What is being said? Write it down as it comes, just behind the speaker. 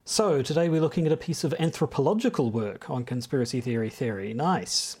So today we're looking at a piece of anthropological work on conspiracy theory.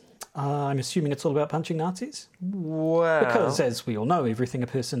 Nice. I'm assuming it's all about punching Nazis? Well... Because, as we all know, everything a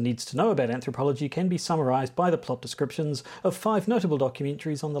person needs to know about anthropology can be summarised by the plot descriptions of 5 notable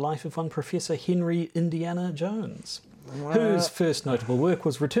documentaries on the life of one Professor Henry Indiana Jones, whose first notable work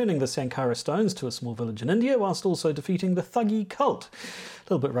was returning the Sankara stones to a small village in India, whilst also defeating the Thuggee cult.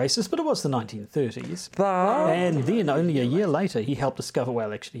 A little bit racist, but it was the 1930s. And then, only a year later, he helped discover,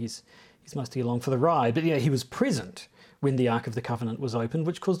 well, actually, he's mostly along for the ride, but yeah, he was present when the Ark of the Covenant was opened,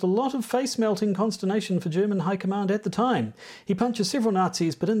 which caused a lot of face-melting consternation for German high command at the time. He punches several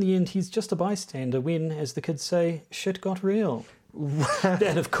Nazis, but in the end he's just a bystander when, as the kids say, shit got real.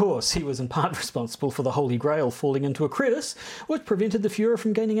 And of course, he was in part responsible for the Holy Grail falling into a crevice, which prevented the Fuhrer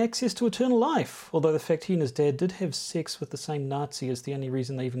from gaining access to eternal life, although the fact he and his dad did have sex with the same Nazi is the only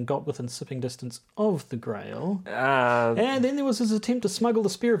reason they even got within sipping distance of the Grail. And then there was his attempt to smuggle the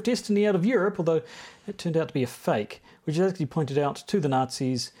Spear of Destiny out of Europe, although it turned out to be a fake, which is actually pointed out to the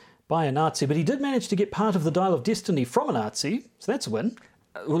Nazis by a Nazi, but he did manage to get part of the Dial of Destiny from a Nazi, so that's a win.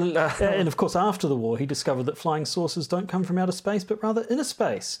 And of course, after the war, he discovered that flying saucers don't come from outer space, but rather inner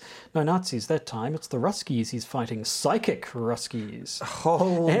space. No Nazis that time, it's the Ruskies he's fighting, psychic Ruskies.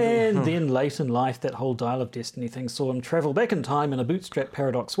 And then late in life, that whole Dial of Destiny thing saw him travel back in time in a bootstrap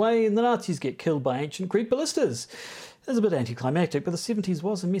paradox way, and the Nazis get killed by ancient Greek ballistas. It was a bit anticlimactic, but the 70s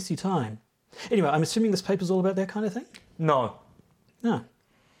was a messy time. Anyway, I'm assuming this paper's all about that kind of thing? No. No.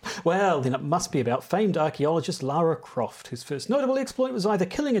 Well, then it must be about famed archaeologist Lara Croft, whose first notable exploit was either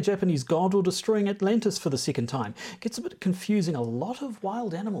killing a Japanese god or destroying Atlantis for the second time. It gets a bit confusing. A lot of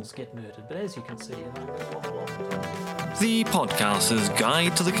wild animals get murdered, but as you can see... The Podcaster's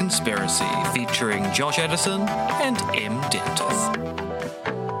Guide to the Conspiracy, featuring Josh Edison and M. Dentith.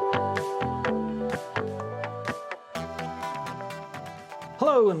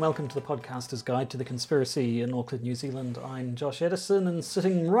 Hello and welcome to the Podcaster's Guide to the Conspiracy in Auckland, New Zealand. I'm Josh Edison, and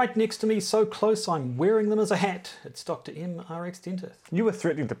sitting right next to me, so close I'm wearing them as a hat, it's Dr. M. R.X. Dentith. You were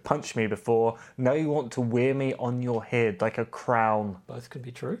threatening to punch me before, now you want to wear me on your head like a crown. Both can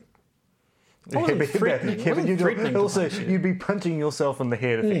be true. I wasn't threatening. Also, you'd be punching yourself in the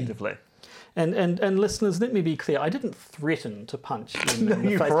head effectively. And listeners, let me be clear, I didn't threaten to punch you in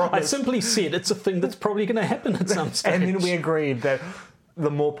the face. Promised. I simply said it's a thing that's probably going to happen at some stage. And then we agreed that the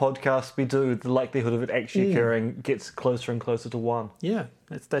more podcasts we do, the likelihood of it actually occurring gets closer and closer to 1. Yeah,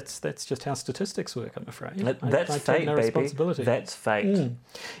 that's just how statistics work, I'm afraid. That's fate, no baby. Responsibility. That's fate.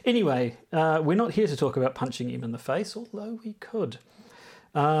 Anyway, we're not here to talk about punching him in the face, although we could.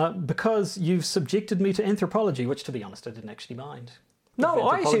 Because you've subjected me to anthropology, which, to be honest, I didn't actually mind.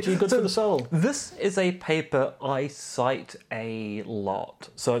 No, anthropology, good for the soul. This is a paper I cite a lot.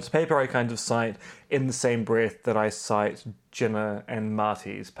 So it's a paper I kind of cite in the same breath that I cite Jenna and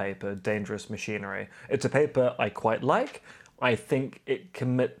Marty's paper, Dangerous Machinery. It's a paper I quite like. I think it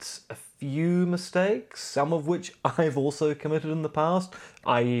commits a few mistakes, some of which I've also committed in the past,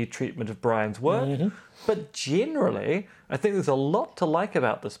 i.e. treatment of Brian's work. Mm-hmm. But generally, I think there's a lot to like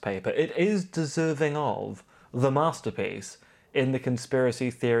about this paper. It is deserving of the masterpiece in the conspiracy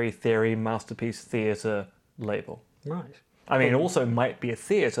theory masterpiece theatre label. Right. I mean, it also might be a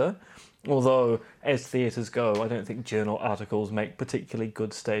theatre, although as theatres go, I don't think journal articles make particularly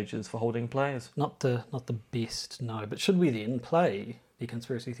good stages for holding plays. Not the best, no. But should we then play the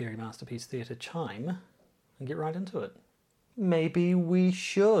conspiracy theory masterpiece theatre chime and get right into it? Maybe we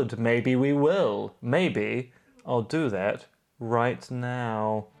should. Maybe we will. Maybe I'll do that right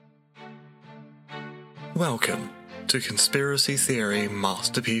now. Welcome to Conspiracy Theory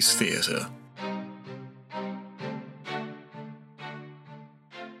Masterpiece Theatre.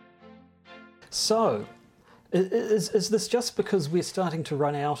 So, is this just because we're starting to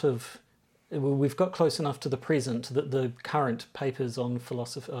run out of... We've got close enough to the present that the current papers on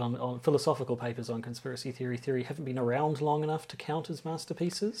philosophical papers on conspiracy theory haven't been around long enough to count as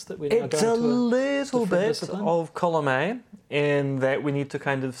masterpieces? That we're now it's going a to little bit discipline? of column A, in that we need to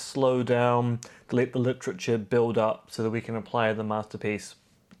kind of slow down to let the literature build up so that we can apply the masterpiece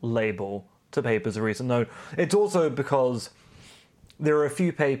label to papers of recent note. It's also because there are a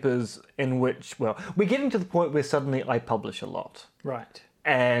few papers in which, well, we're getting to the point where suddenly I publish a lot. Right.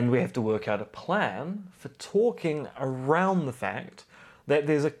 And we have to work out a plan for talking around the fact that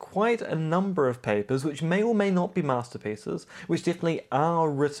there's quite a number of papers which may or may not be masterpieces, which definitely are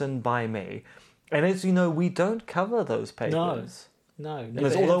written by me. And as you know, we don't cover those papers. No.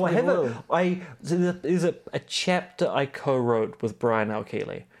 Although there's a chapter I co-wrote with Brian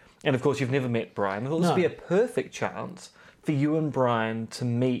Alkeely. And of course, you've never met Brian. I thought this would be a perfect chance for you and Brian to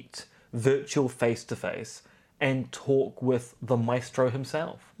meet virtual face-to-face and talk with the maestro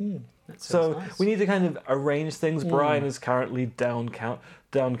himself. That sounds So nice. we need to kind of arrange things. Brian is currently down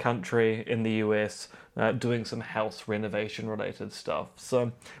country in the US doing some house renovation related stuff.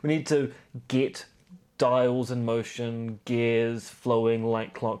 So we need to get dials in motion, gears flowing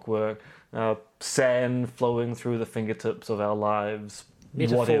like clockwork, sand flowing through the fingertips of our lives.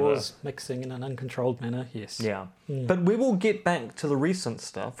 Metaphors Whatever. mixing in an uncontrolled manner, yes. Yeah. But we will get back to the recent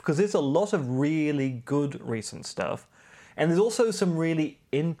stuff because there's a lot of really good recent stuff. And there's also some really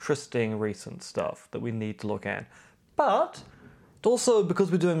interesting recent stuff that we need to look at. But also,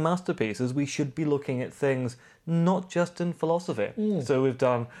 because we're doing masterpieces, we should be looking at things not just in philosophy. So we've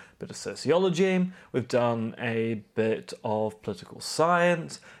done a bit of sociology, we've done a bit of political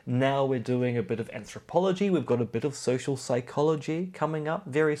science, now we're doing a bit of anthropology, we've got a bit of social psychology coming up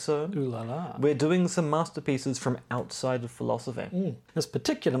very soon. Ooh la la. We're doing some masterpieces from outside of philosophy. This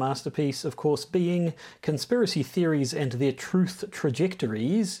particular masterpiece, of course, being Conspiracy Theories and Their Truth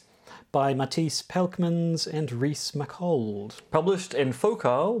Trajectories by Matisse Pelkmans and Rhys McCold. Published in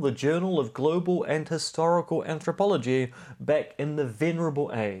Focal, the Journal of Global and Historical Anthropology, back in the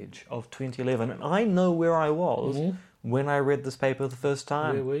venerable age of 2011. And I know where I was when I read this paper the first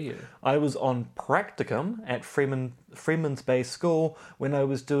time. Where were you? I was on practicum at Freeman's Bay School when I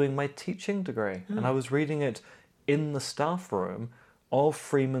was doing my teaching degree. And I was reading it in the staff room of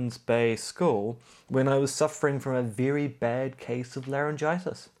Freeman's Bay School when I was suffering from a very bad case of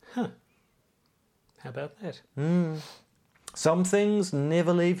laryngitis. How about that? Some things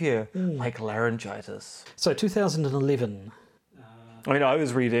never leave you, like laryngitis. So, 2011. I mean, I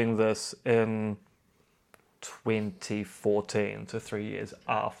was reading this in 2014, so 3 years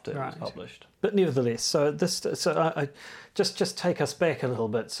after it was Right. published. But nevertheless, I just take us back a little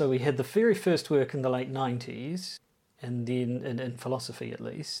bit. So we had the very first work in the late 90s, and then in philosophy at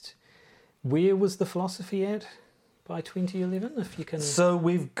least. Where was the philosophy at by 2011, if you can... So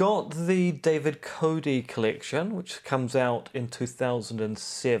we've got the David Cody collection, which comes out in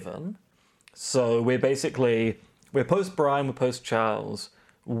 2007. So we're post Brian, we're post Charles.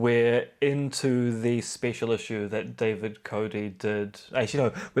 We're into the special issue that David Cody did. Actually,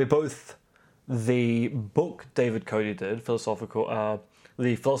 no, we're both the book David Cody did, the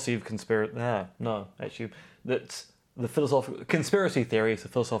philosophy of conspiracy. That's the philosophical conspiracy theories, the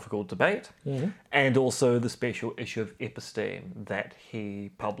philosophical debate, and also the special issue of Episteme that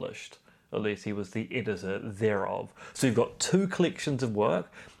he published. At least he was the editor thereof. So you've got two collections of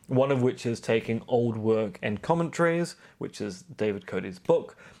work, one of which is taking old work and commentaries, which is David Cody's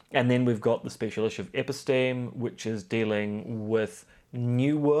book, and then we've got the special issue of Episteme, which is dealing with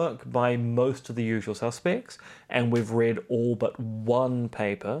new work by most of the usual suspects, and we've read all but one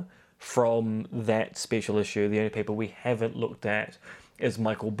paper from that special issue. The only paper we haven't looked at is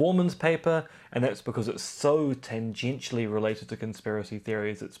Michael Borman's paper, and that's because it's so tangentially related to conspiracy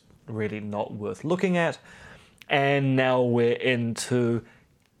theories, it's really not worth looking at. And now we're into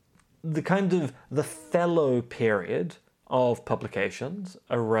the kind of the fallow period of publications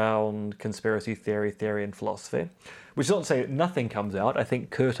around conspiracy theory and philosophy, which is not to say that nothing comes out. I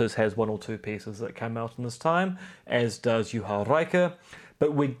think Curtis has one or two pieces that come out in this time, as does Juha Riker,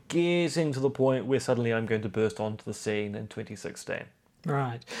 but we're getting to the point where suddenly I'm going to burst onto the scene in 2016.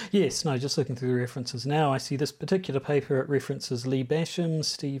 Right. Yes, no, just looking through the references now, I see this particular paper, it references Lee Basham,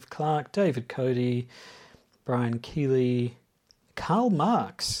 Steve Clark, David Cody, Brian Keeley, Karl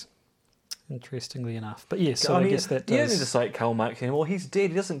Marx, interestingly enough. But yes, so I guess that You don't need does... to cite Karl Marx anymore. He's dead.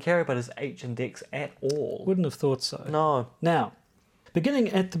 He doesn't care about his H-index at all. Wouldn't have thought so. No. Now, beginning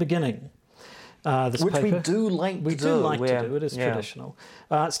at the beginning, this Which paper... we do like to do. We do like to do. It is traditional.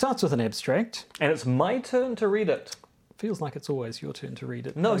 It starts with an abstract. And it's my turn to read it. Feels like it's always your turn to read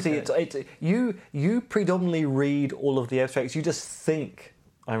it. No, Okay. see, it's you predominantly read all of the abstracts. You just think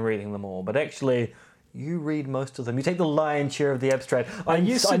I'm reading them all, but actually, you read most of them. You take the lion's share of the abstract. Are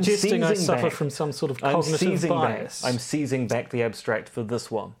you suggesting I seizing suffer back- from some sort of I'm cognitive seizing bias? back. I'm seizing back the abstract for this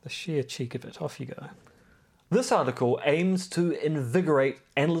one. The sheer cheek of it. Off you go. This article aims to invigorate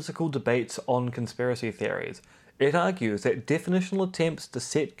analytical debates on conspiracy theories. It argues that definitional attempts to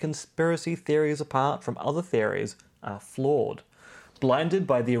set conspiracy theories apart from other theories are flawed. Blinded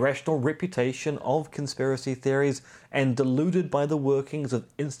by the irrational reputation of conspiracy theories and deluded by the workings of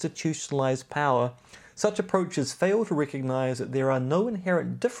institutionalized power, such approaches fail to recognize that there are no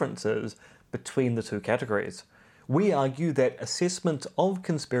inherent differences between the two categories. We argue that assessment of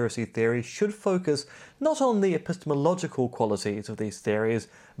conspiracy theories should focus not on the epistemological qualities of these theories,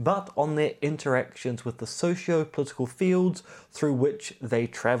 but on their interactions with the socio-political fields through which they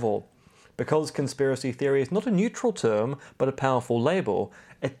travel. Because conspiracy theory is not a neutral term, but a powerful label,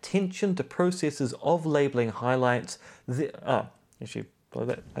 attention to processes of labeling highlights that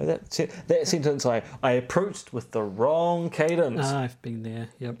sentence I approached with the wrong cadence. I've been there,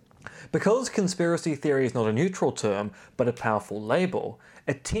 yep. Because conspiracy theory is not a neutral term, but a powerful label,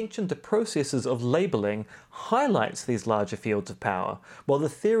 attention to processes of labeling highlights these larger fields of power, while the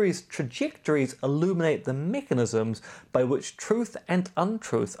theory's trajectories illuminate the mechanisms by which truth and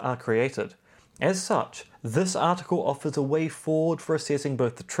untruth are created. As such, this article offers a way forward for assessing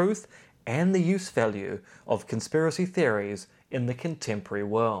both the truth and the use value of conspiracy theories in the contemporary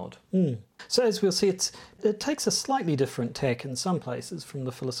world. So as we'll see, it takes a slightly different tack in some places from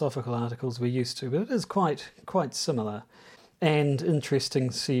the philosophical articles we're used to, but it is quite similar. And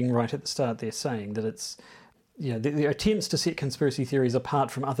interesting seeing right at the start they're saying that it's, the attempts to set conspiracy theories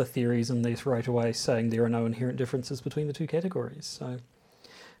apart from other theories, and they're right away saying there are no inherent differences between the two categories. So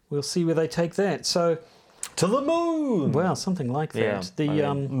we'll see where they take that. So to the moon! Well, something like that.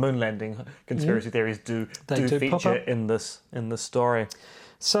 Yeah, moon landing conspiracy theories do feature in this story.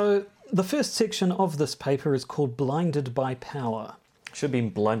 So the first section of this paper is called Blinded by Power. Should have been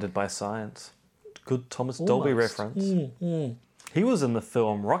Blinded by Science. Good Thomas Dolby reference. He was in the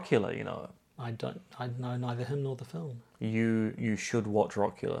film Rockula, you know. I know neither him nor the film. You should watch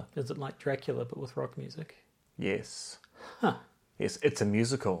Rockula. Is it like Dracula but with rock music? Yes. Huh. Yes, it's a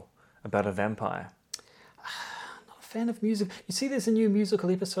musical about a vampire. Not a fan of music. You see there's a new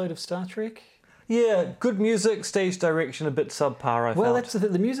musical episode of Star Trek? Yeah, good music, stage direction a bit subpar, I Well, felt. that's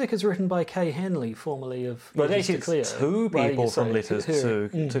the music is written by Kay Hanley, formerly of Well, Letters to actually, Cleo. it's two people from Letters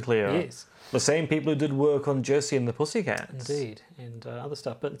to Cleo. Yes. The same people who did work on Josie and the Pussycats. Indeed, and other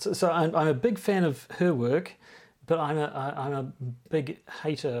stuff. But so I'm a big fan of her work, but I'm a big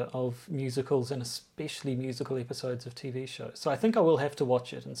hater of musicals and especially musical episodes of TV shows. So I think I will have to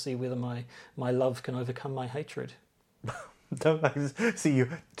watch it and see whether my love can overcome my hatred. Don't I see you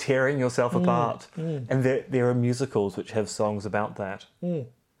tearing yourself apart? And there are musicals which have songs about that.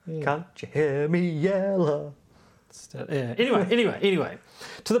 Can't you hear me yell? Yeah. Anyway,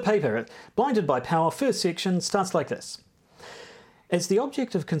 to the paper. Blinded by Power, first section, starts like this. As the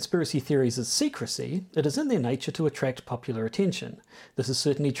object of conspiracy theories is secrecy, it is in their nature to attract popular attention. This is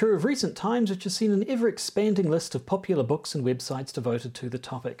certainly true of recent times, which has seen an ever-expanding list of popular books and websites devoted to the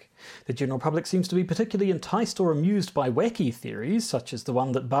topic. The general public seems to be particularly enticed or amused by wacky theories, such as the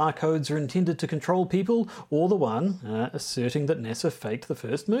one that barcodes are intended to control people, or the one asserting that NASA faked the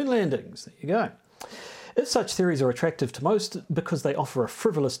first moon landings. There you go. If such theories are attractive to most because they offer a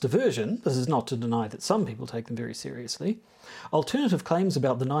frivolous diversion, this is not to deny that some people take them very seriously, alternative claims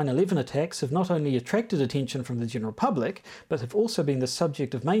about the 9/11 attacks have not only attracted attention from the general public, but have also been the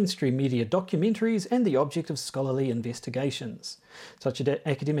subject of mainstream media documentaries and the object of scholarly investigations. Such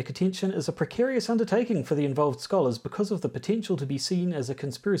academic attention is a precarious undertaking for the involved scholars because of the potential to be seen as a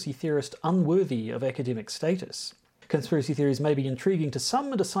conspiracy theorist unworthy of academic status. Conspiracy theories may be intriguing to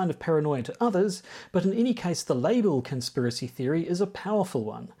some and a sign of paranoia to others, but in any case the label conspiracy theory is a powerful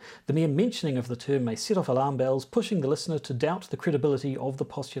one. The mere mentioning of the term may set off alarm bells, pushing the listener to doubt the credibility of the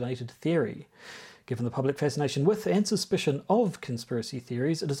postulated theory. Given the public fascination with and suspicion of conspiracy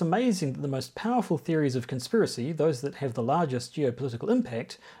theories, it is amazing that the most powerful theories of conspiracy, those that have the largest geopolitical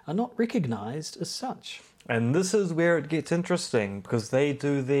impact, are not recognised as such. And this is where it gets interesting, because they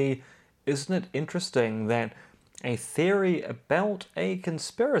do the, isn't it interesting that a theory about a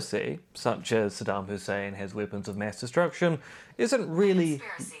conspiracy, such as Saddam Hussein has weapons of mass destruction, isn't really...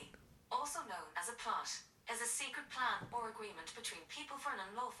 Conspiracy, also known as a plot, is a secret plan or agreement between people for an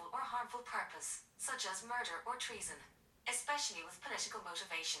unlawful or harmful purpose, such as murder or treason, especially with political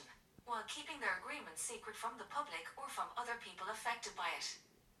motivation, while keeping their agreement secret from the public or from other people affected by it.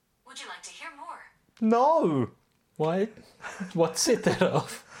 Would you like to hear more? No! Why? What set that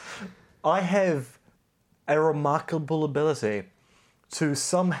off? I have a remarkable ability to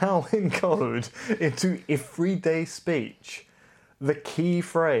somehow encode into everyday speech the key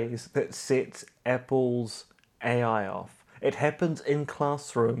phrase that sets Apple's AI off. It happens in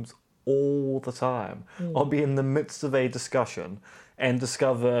classrooms all the time. I'll be in the midst of a discussion and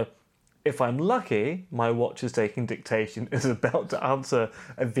discover, if I'm lucky, my watch is taking dictation, is about to answer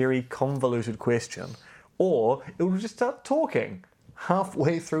a very convoluted question, or it will just start talking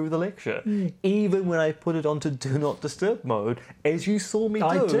halfway through the lecture, even when I put it onto Do Not Disturb mode, as you saw me do.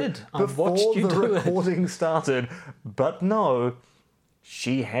 I did. I've watched you the do it. recording started. But no,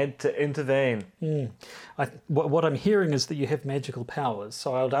 she had to intervene. What I'm hearing is that you have magical powers,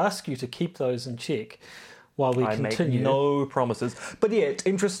 so I would ask you to keep those in check while we continue. Make no promises. But yeah, it's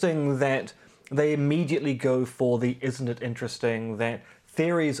interesting that they immediately go for the isn't it interesting that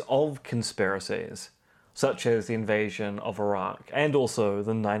theories of conspiracies, such as the invasion of Iraq and also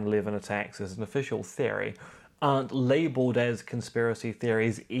the 9/11 attacks as an official theory, aren't labelled as conspiracy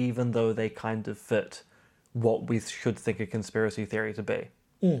theories even though they kind of fit what we should think a conspiracy theory to be.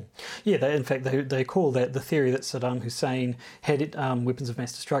 Yeah, in fact, they call that the theory that Saddam Hussein had weapons of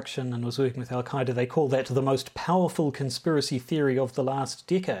mass destruction and was working with Al-Qaeda, they call that the most powerful conspiracy theory of the last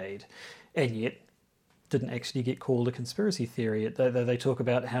decade, and yet didn't actually get called a conspiracy theory. They talk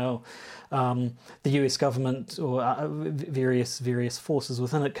about how the US government or various forces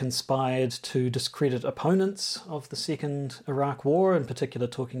within it conspired to discredit opponents of the Second Iraq War, in particular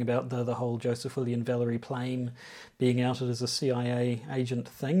talking about the whole Joseph William Valerie claim being outed as a CIA agent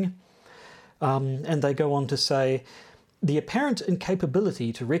thing. And they go on to say, the apparent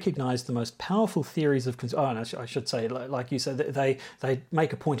incapability to recognise the most powerful theories of... I should say, like you said, they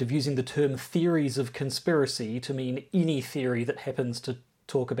make a point of using the term theories of conspiracy to mean any theory that happens to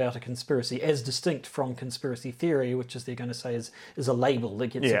talk about a conspiracy, as distinct from conspiracy theory, which is they're going to say is a label that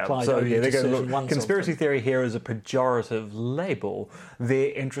gets applied to certain ones. Conspiracy theory here is a pejorative label.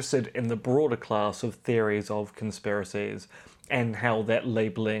 They're interested in the broader class of theories of conspiracies and how that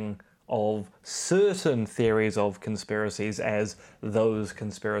labelling of certain theories of conspiracies as those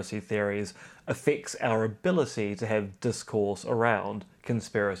conspiracy theories affects our ability to have discourse around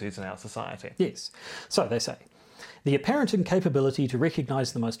conspiracies in our society. Yes. So they say, the apparent incapability to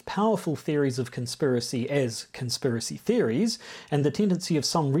recognise the most powerful theories of conspiracy as conspiracy theories, and the tendency of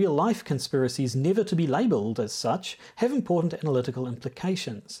some real-life conspiracies never to be labelled as such, have important analytical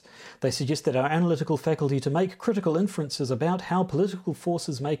implications. They suggest that our analytical faculty to make critical inferences about how political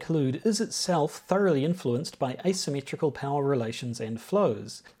forces may collude is itself thoroughly influenced by asymmetrical power relations and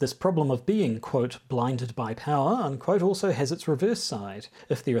flows. This problem of being, quote, blinded by power, unquote, also has its reverse side.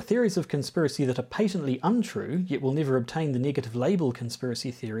 If there are theories of conspiracy that are patently untrue, yet will never obtain the negative label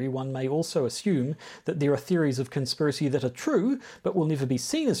conspiracy theory, one may also assume that there are theories of conspiracy that are true, but will never be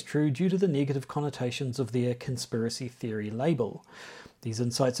seen as true due to the negative connotations of their conspiracy theory label. These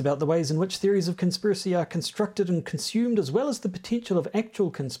insights about the ways in which theories of conspiracy are constructed and consumed, as well as the potential of actual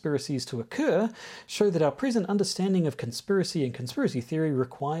conspiracies to occur, show that our present understanding of conspiracy and conspiracy theory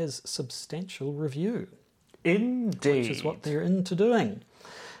requires substantial review. Indeed. Which is what they're into doing.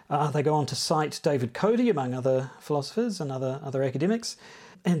 They go on to cite David Cody, among other philosophers and other academics,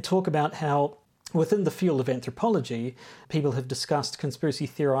 and talk about how within the field of anthropology, people have discussed conspiracy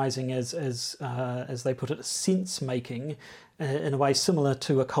theorizing as they put it, sense-making, in a way similar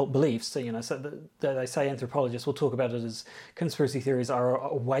to occult beliefs. So they say anthropologists will talk about it as conspiracy theories are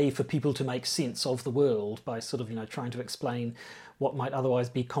a way for people to make sense of the world by sort of, trying to explain what might otherwise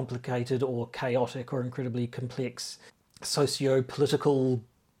be complicated or chaotic or incredibly complex socio-political,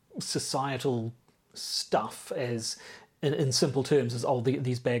 societal stuff as in simple terms as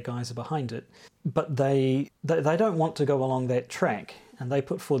these bad guys are behind it. But they don't want to go along that track, and they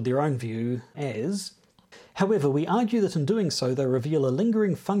put forward their own view as, however, we argue that in doing so they reveal a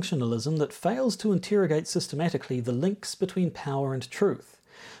lingering functionalism that fails to interrogate systematically the links between power and truth.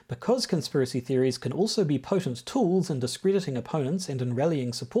 Because conspiracy theories can also be potent tools in discrediting opponents and in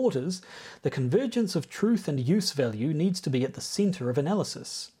rallying supporters, the convergence of truth and use value needs to be at the centre of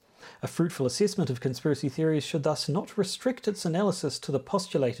analysis. A fruitful assessment of conspiracy theories should thus not restrict its analysis to the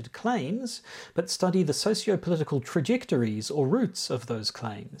postulated claims, but study the socio-political trajectories or roots of those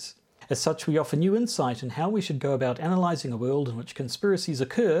claims. As such, we offer new insight in how we should go about analysing a world in which conspiracies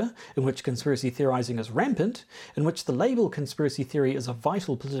occur, in which conspiracy theorising is rampant, in which the label conspiracy theory is a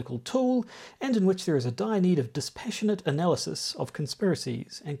vital political tool, and in which there is a dire need of dispassionate analysis of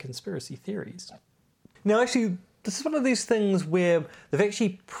conspiracies and conspiracy theories. Now, actually, this is one of these things where they've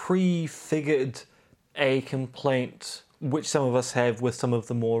actually prefigured a complaint which some of us have with some of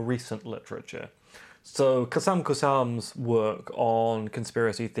the more recent literature. So Qassam Qussam's work on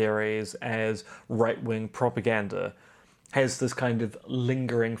conspiracy theories as right-wing propaganda has this kind of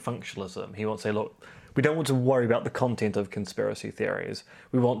lingering functionalism. He wants to say, look, we don't want to worry about the content of conspiracy theories.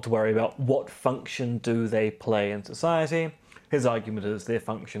 We want to worry about what function do they play in society. His argument is their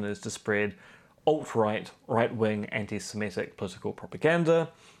function is to spread alt-right, right-wing, anti-Semitic political propaganda.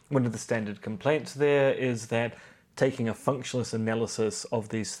 One of the standard complaints there is that taking a functionalist analysis of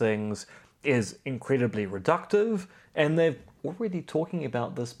these things is incredibly reductive, and they're already talking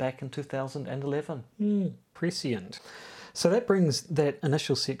about this back in 2011. Prescient. So that brings that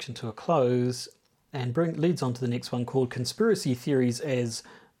initial section to a close and leads on to the next one called Conspiracy Theories as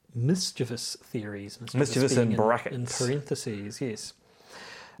Mischievous Theories. Mischievous in brackets. In parentheses, yes.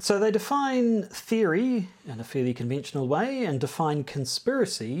 So they define theory in a fairly conventional way and define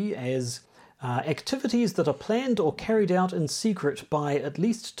conspiracy as activities that are planned or carried out in secret by at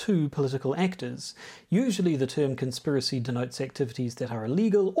least 2 political actors. Usually the term conspiracy denotes activities that are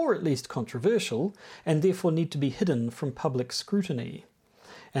illegal or at least controversial, and therefore need to be hidden from public scrutiny.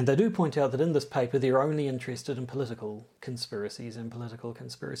 And they do point out that in this paper they're only interested in political conspiracies and political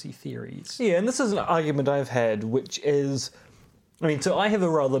conspiracy theories. Yeah, and this is an argument I've had, which is... so I have a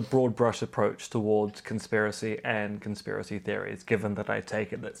rather broad brush approach towards conspiracy and conspiracy theories, given that I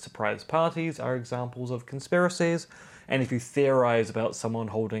take it that surprise parties are examples of conspiracies, and if you theorize about someone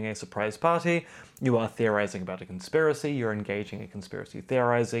holding a surprise party, you are theorizing about a conspiracy, you're engaging in conspiracy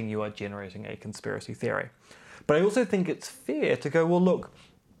theorizing, you are generating a conspiracy theory. But I also think it's fair to go, well, look,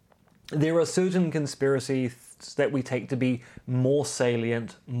 there are certain conspiracies that we take to be more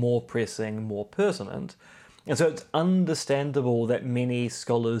salient, more pressing, more pertinent. And so it's understandable that many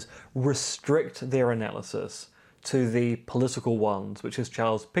scholars restrict their analysis to the political ones, which, as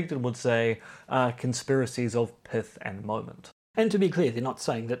Charles Pigden would say, are conspiracies of pith and moment. And to be clear, they're not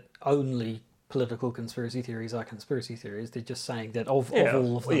saying that only political conspiracy theories are conspiracy theories. They're just saying that of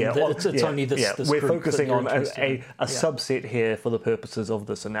all of them, it's only this We're group focusing that on a subset. subset here for the purposes of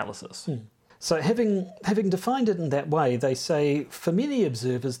this analysis. So having defined it in that way, they say, for many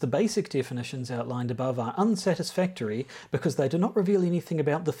observers, the basic definitions outlined above are unsatisfactory because they do not reveal anything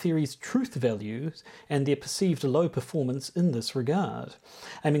about the theory's truth values and their perceived low performance in this regard.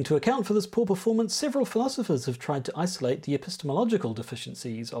 Aiming to account for this poor performance, several philosophers have tried to isolate the epistemological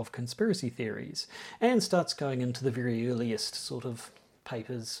deficiencies of conspiracy theories, and starts going into the very earliest sort of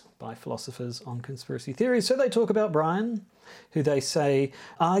papers by philosophers on conspiracy theories. So they talk about Bryan, who they say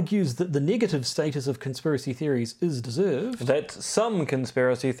argues that the negative status of conspiracy theories is deserved. That some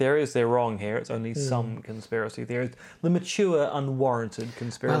conspiracy theories, they're wrong here, it's only some conspiracy theories. The mature, unwarranted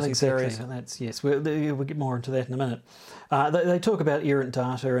conspiracy theories. That's, yes, we'll get more into that in a minute. They talk about errant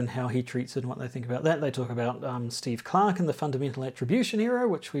data and how he treats it and what they think about that. They talk about Steve Clark and the fundamental attribution error,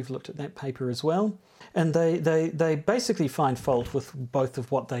 which we've looked at that paper as well. And they basically find fault with both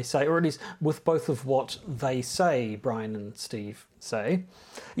of what they say, or at least with both of what they say, Bryan and Steve say.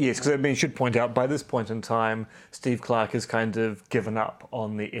 Yes, because you should point out, by this point in time, Steve Clark has kind of given up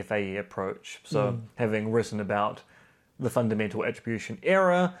on the FAE approach. So having written about the fundamental attribution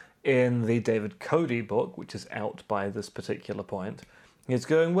error in the David Cody book, which is out by this particular point, he's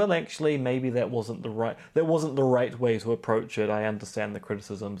going, well, actually, maybe that wasn't the right way to approach it. I understand the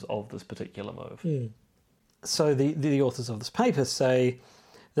criticisms of this particular move. So the authors of this paper say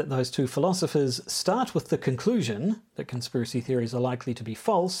that those 2 philosophers start with the conclusion that conspiracy theories are likely to be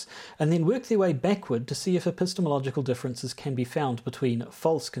false, and then work their way backward to see if epistemological differences can be found between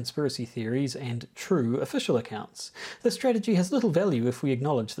false conspiracy theories and true official accounts. This strategy has little value if we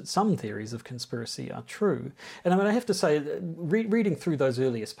acknowledge that some theories of conspiracy are true. And I have to say, reading through those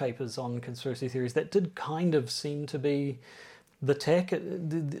earliest papers on conspiracy theories, that did kind of seem to be the tack.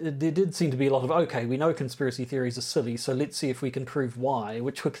 There did seem to be a lot of, okay, we know conspiracy theories are silly, so let's see if we can prove why,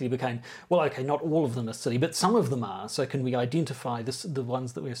 which quickly became, well, okay, not all of them are silly, but some of them are, so can we identify the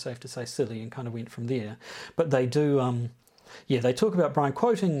ones that we're safe to say silly, and kind of went from there. But they do, they talk about Bryan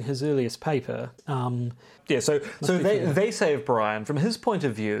quoting his earliest paper. So they say of Bryan, from his point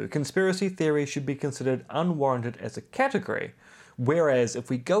of view, conspiracy theory should be considered unwarranted as a category. Whereas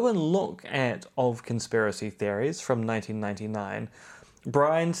if we go and look at Of Conspiracy Theories from 1999,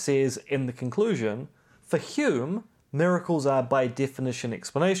 Bryan says in the conclusion, for Hume, miracles are by definition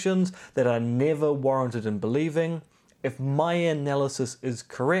explanations that are never warranted in believing. If my analysis is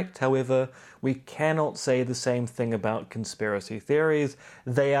correct, however, we cannot say the same thing about conspiracy theories.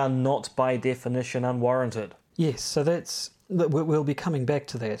 They are not by definition unwarranted. Yes, so we'll be coming back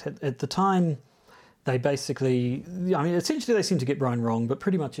to that. At the time, they basically, essentially they seem to get Bryan wrong, but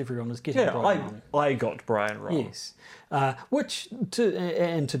pretty much everyone was getting Bryan wrong. I got Bryan wrong. Yes. Which,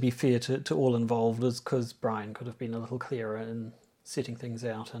 to be fair to all involved, is because Bryan could have been a little clearer in setting things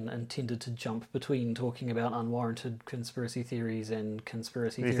out and tended to jump between talking about unwarranted conspiracy theories and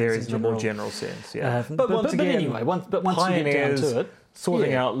conspiracy theories in a more general sense, But once you get down to it,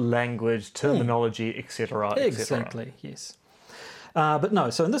 sorting out language, terminology, etc. Exactly, yes. But no,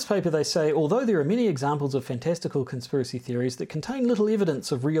 so in this paper they say, although there are many examples of fantastical conspiracy theories that contain little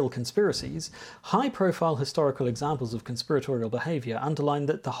evidence of real conspiracies, high-profile historical examples of conspiratorial behaviour underline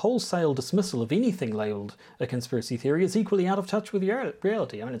that the wholesale dismissal of anything labelled a conspiracy theory is equally out of touch with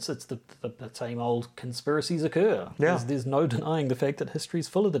reality. I mean, it's the same old conspiracies occur. Yeah. There's no denying the fact that history's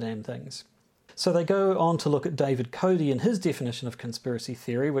full of the damn things. So they go on to look at David Cody and his definition of conspiracy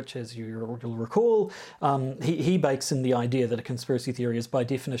theory, which, as you'll recall, he bakes in the idea that a conspiracy theory is by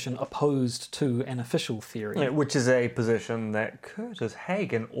definition opposed to an official theory. Yeah, which is a position that Curtis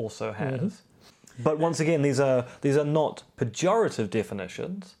Hagen also has. But once again, these are not pejorative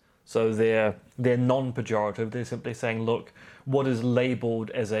definitions. So they're non-pejorative. They're simply saying, look, what is labelled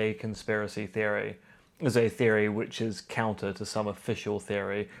as a conspiracy theory is a theory which is counter to some official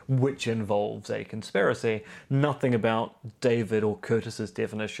theory which involves a conspiracy. Nothing about David or Curtis's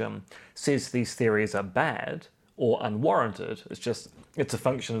definition says these theories are bad or unwarranted. It's a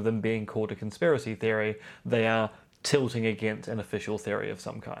function of them being called a conspiracy theory. They are tilting against an official theory of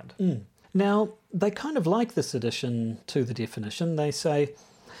some kind. Now, they kind of like this addition to the definition. They say,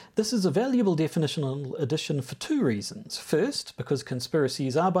 this is a valuable definitional addition for two reasons. First, because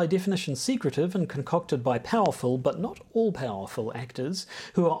conspiracies are by definition secretive and concocted by powerful, but not all-powerful actors,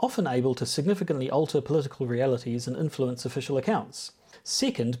 who are often able to significantly alter political realities and influence official accounts.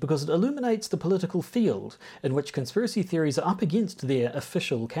 Second, because it illuminates the political field, in which conspiracy theories are up against their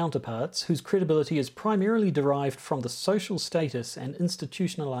official counterparts, whose credibility is primarily derived from the social status and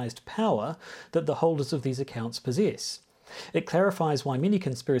institutionalized power that the holders of these accounts possess. It clarifies why many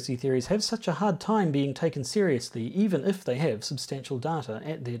conspiracy theories have such a hard time being taken seriously, even if they have substantial data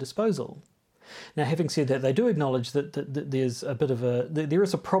at their disposal. Now, having said that, they do acknowledge that there's there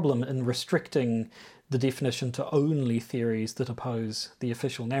is a problem in restricting the definition to only theories that oppose the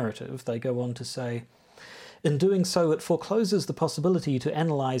official narrative. They go on to say, in doing so, it forecloses the possibility to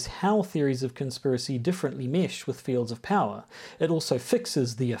analyse how theories of conspiracy differently mesh with fields of power. It also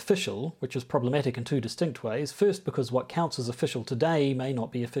fixes the official, which is problematic in two distinct ways. First, because what counts as official today may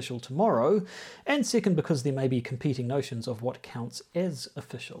not be official tomorrow, and second, because there may be competing notions of what counts as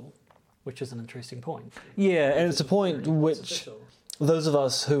official, which is an interesting point. Yeah, and it's a point which those of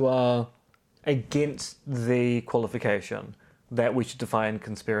us who are against the qualification that we should define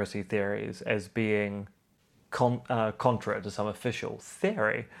conspiracy theories as being contra to some official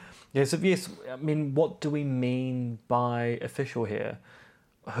theory. Yes, I mean, what do we mean by official here?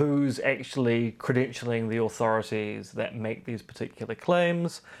 Who's actually credentialing the authorities that make these particular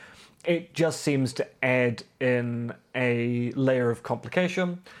claims? It just seems to add in a layer of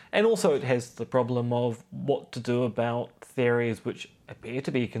complication, and also it has the problem of what to do about theories which appear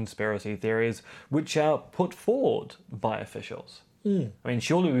to be conspiracy theories which are put forward by officials. I mean,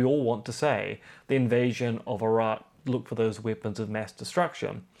 surely we all want to say the invasion of Iraq, look for those weapons of mass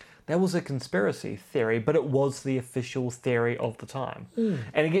destruction. That was a conspiracy theory, but it was the official theory of the time.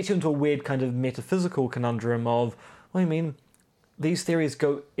 And it gets you into a weird kind of metaphysical conundrum of, well, I mean, these theories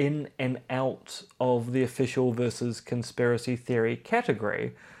go in and out of the official versus conspiracy theory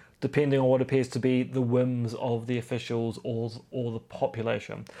category, depending on what appears to be the whims of the officials or the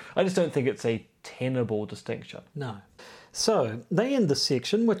population. I just don't think it's a tenable distinction. No. So, they end this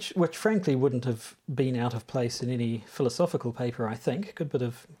section, which frankly wouldn't have been out of place in any philosophical paper, I think. Good bit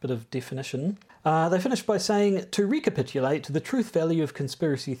of definition. They finish by saying, to recapitulate, the truth value of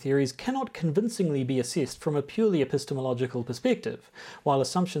conspiracy theories cannot convincingly be assessed from a purely epistemological perspective, while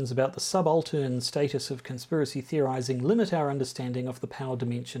assumptions about the subaltern status of conspiracy theorizing limit our understanding of the power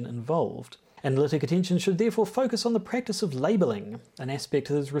dimension involved. Analytic attention should therefore focus on the practice of labelling, an aspect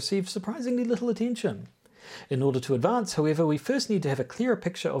that has received surprisingly little attention. In order to advance, however, we first need to have a clearer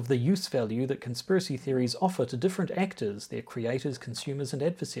picture of the use value that conspiracy theories offer to different actors, their creators, consumers, and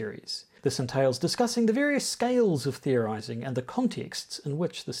adversaries. This entails discussing the various scales of theorizing and the contexts in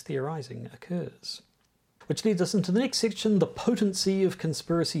which this theorizing occurs. Which leads us into the next section, the potency of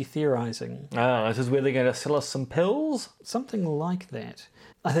conspiracy theorizing. This is where they're going to sell us some pills? Something like that.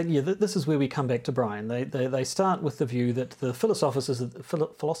 I think, this is where we come back to Brian. They start with the view that the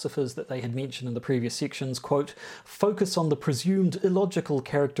philosophers that they had mentioned in the previous sections, quote, focus on the presumed illogical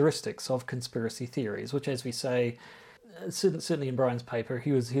characteristics of conspiracy theories, which, as we say, certainly in Brian's paper,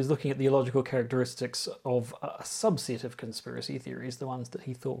 he was looking at the illogical characteristics of a subset of conspiracy theories, the ones that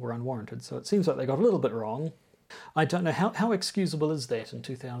he thought were unwarranted. So it seems like they got a little bit wrong. I don't know, how excusable is that in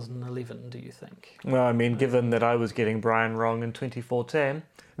 2011, do you think? Well, I mean, given that I was getting Brian wrong in 2014,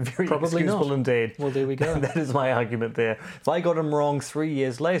 very Probably excusable not. Indeed. Well, there we go. That is my argument there. If I got him wrong 3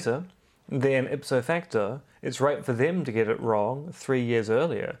 years later, then ipso facto, it's right for them to get it wrong 3 years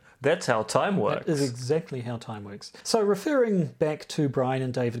earlier. That's how time works. That is exactly how time works. So referring back to Brian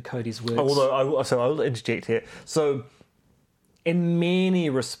and David Cody's works... I'll interject here. So, in many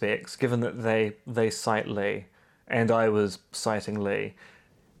respects, given that they cite Lee, and I was citing Lee,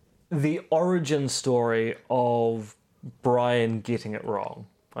 the origin story of Brian getting it wrong,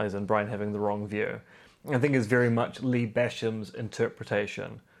 as in Brian having the wrong view, I think is very much Lee Basham's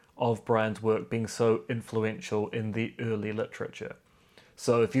interpretation of Brian's work being so influential in the early literature.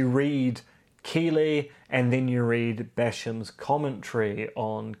 So if you read Keeley and then you read Basham's commentary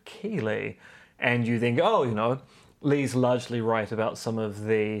on Keeley, and you think, Lee's largely right about some of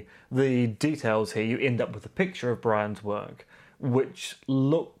the details here. You end up with a picture of Brian's work, which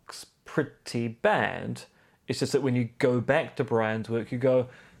looks pretty bad. It's just that when you go back to Brian's work, you go,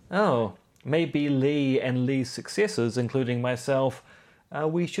 oh, maybe Lee and Lee's successors, including myself,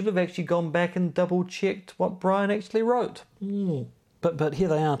 we should have actually gone back and double-checked what Brian actually wrote. But here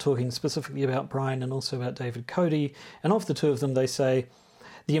they are talking specifically about Brian and also about David Cody, and of the two of them they say,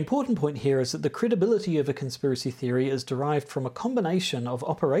 the important point here is that the credibility of a conspiracy theory is derived from a combination of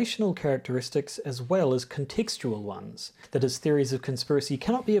operational characteristics as well as contextual ones. That is, theories of conspiracy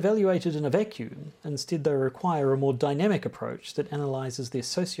cannot be evaluated in a vacuum. Instead, they require a more dynamic approach that analyses their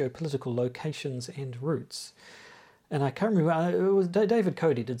socio-political locations and roots. And I can't remember, David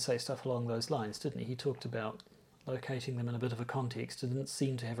Cody did say stuff along those lines, didn't he? He talked about locating them in a bit of a context. He didn't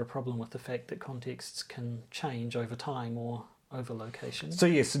seem to have a problem with the fact that contexts can change over time or over location. So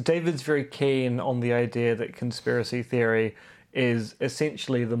yes, David's very keen on the idea that conspiracy theory is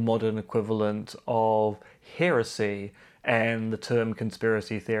essentially the modern equivalent of heresy, and the term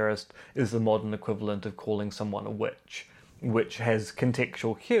conspiracy theorist is the modern equivalent of calling someone a witch, which has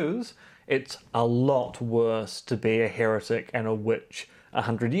contextual cues. It's a lot worse to be a heretic and a witch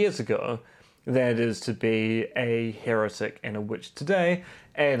 100 years ago than it is to be a heretic and a witch today.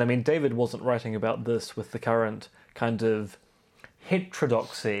 And I mean, David wasn't writing about this with the current kind of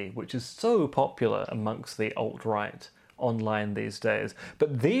heterodoxy, which is so popular amongst the alt-right online these days.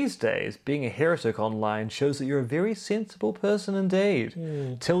 But these days, being a heretic online shows that you're a very sensible person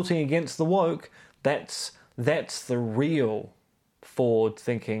indeed. Tilting against the woke, that's the real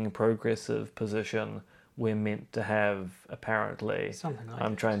forward-thinking, progressive position we're meant to have, apparently. Something like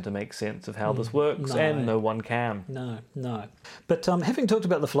I'm that. trying to make sense of how this works, and no one can. No. But having talked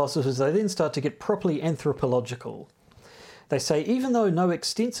about the philosophers, they then start to get properly anthropological. They say, even though no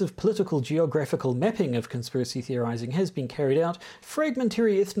extensive political geographical mapping of conspiracy theorizing has been carried out,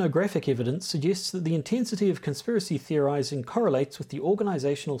 fragmentary ethnographic evidence suggests that the intensity of conspiracy theorizing correlates with the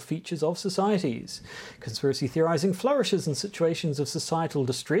organizational features of societies. Conspiracy theorizing flourishes in situations of societal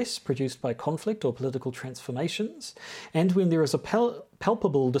distress produced by conflict or political transformations, and when there is a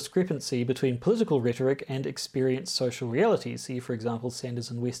palpable discrepancy between political rhetoric and experienced social reality. See, for example, Sanders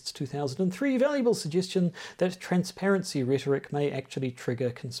and West's 2003 valuable suggestion that transparency rhetoric may actually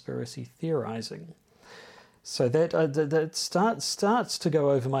trigger conspiracy theorizing. So that starts to go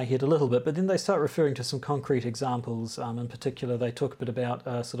over my head a little bit, but then they start referring to some concrete examples. In particular, they talk a bit about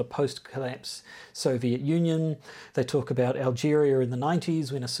sort of post-collapse Soviet Union. They talk about Algeria in the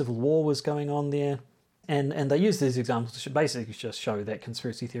 90s when a civil war was going on there. And they use these examples to basically just show that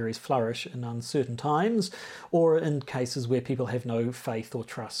conspiracy theories flourish in uncertain times, or in cases where people have no faith or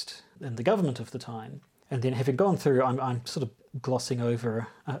trust in the government of the time. And then having gone through, I'm sort of glossing over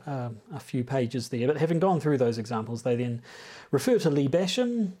a few pages there, but having gone through those examples, they then refer to Lee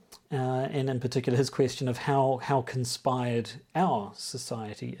Basham, and in particular his question of how conspired our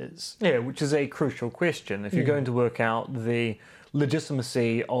society is. Yeah, which is a crucial question. If you're going to work out the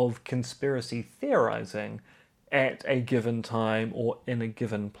legitimacy of conspiracy theorizing at a given time or in a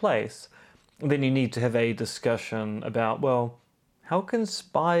given place, then you need to have a discussion about, well, how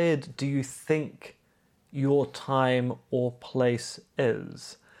conspired do you think your time or place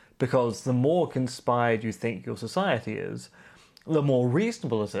is? Because the more conspired you think your society is, the more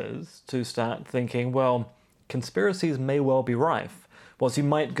reasonable it is to start thinking, well, conspiracies may well be rife. Whilst you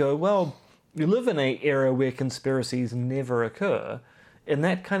might go, well, you live in an era where conspiracies never occur. In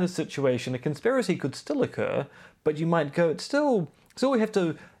that kind of situation, a conspiracy could still occur, but you might go, we have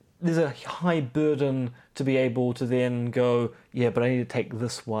to, there's a high burden to be able to then go, yeah, but I need to take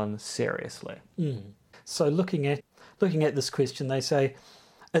this one seriously. So looking at this question, they say,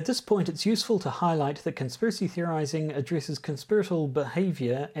 at this point, it's useful to highlight that conspiracy theorizing addresses conspiratorial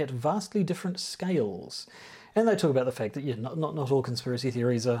behavior at vastly different scales. And they talk about the fact that not all conspiracy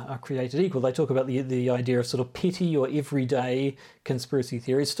theories are created equal. They talk about the idea of sort of petty or everyday conspiracy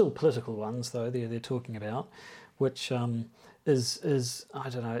theories, still political ones though they're talking about, which is I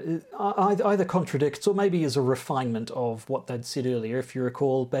don't know, either contradicts or maybe is a refinement of what they'd said earlier. If you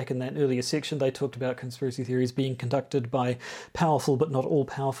recall, back in that earlier section, they talked about conspiracy theories being conducted by powerful but not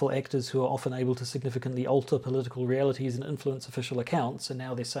all-powerful actors who are often able to significantly alter political realities and influence official accounts. And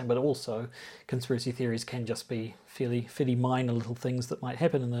now they're saying, but also conspiracy theories can just be fairly minor little things that might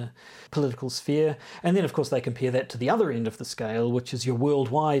happen in the political sphere. And then, of course, they compare that to the other end of the scale, which is your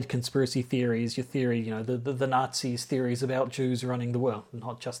worldwide conspiracy theories, your theory, the Nazis' theories about Jews running the world,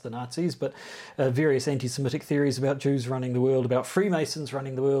 not just the Nazis, but various anti-Semitic theories about Jews running the world, about Freemasons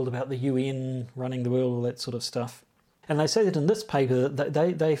running the world, about the UN running the world, all that sort of stuff. And they say that in this paper,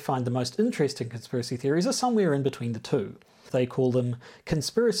 they find the most interesting conspiracy theories are somewhere in between the two. They call them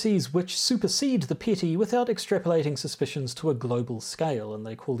conspiracies which supersede the petty without extrapolating suspicions to a global scale, and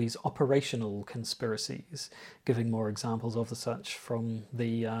they call these operational conspiracies, giving more examples of the such from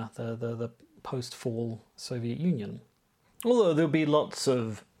the post-fall Soviet Union. Although there'll be lots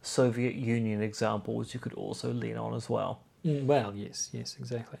of Soviet Union examples you could also lean on as well. Well, yes,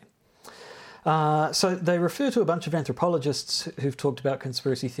 exactly. So they refer to a bunch of anthropologists who've talked about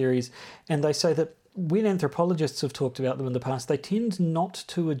conspiracy theories, and they say that when anthropologists have talked about them in the past, they tend not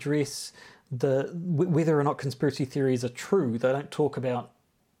to address whether or not conspiracy theories are true. They don't talk about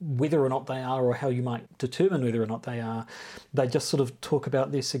whether or not they are or how you might determine whether or not they are. They just sort of talk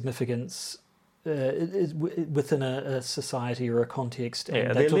about their significance within a society or a context.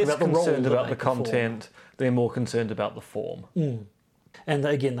 And they're less concerned about the perform. Content. They're more concerned about the form. And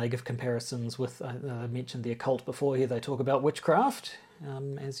again, they give comparisons with, I mentioned the occult before here, they talk about witchcraft,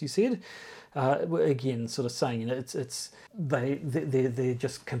 as you said. Again, sort of saying, they're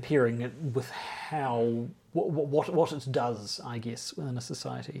just comparing it with what it does, I guess, within a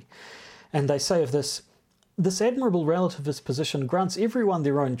society. And they say of this admirable relativist position grants everyone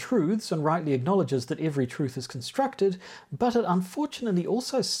their own truths and rightly acknowledges that every truth is constructed, but it unfortunately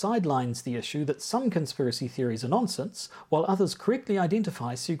also sidelines the issue that some conspiracy theories are nonsense, while others correctly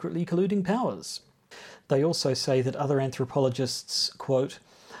identify secretly colluding powers. They also say that other anthropologists, quote,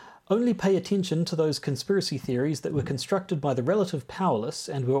 only pay attention to those conspiracy theories that were constructed by the relative powerless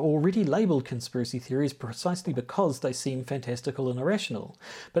and were already labelled conspiracy theories precisely because they seem fantastical and irrational.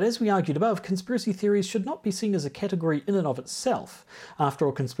 But as we argued above, conspiracy theories should not be seen as a category in and of itself. After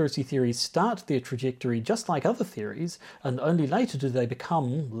all, conspiracy theories start their trajectory just like other theories, and only later do they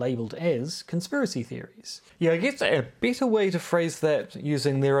become labelled as conspiracy theories. Yeah, I guess a better way to phrase that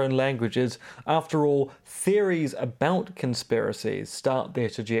using their own language is, after all, theories about conspiracies start their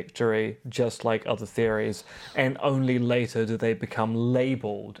trajectory just like other theories, and only later do they become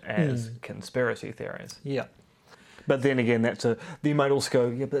labelled as conspiracy theories. Yeah. But then again, you might also go,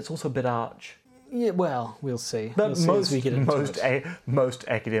 yeah, but it's also a bit arch. Yeah, well, we'll see. But we'll see as we get into it. Most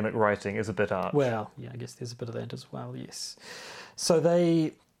academic writing is a bit arch. Well, yeah, I guess there's a bit of that as well, yes. So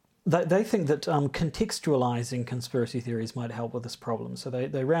they think that contextualizing conspiracy theories might help with this problem. So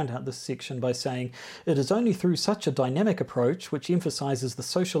they round out this section by saying, it is only through such a dynamic approach, which emphasizes the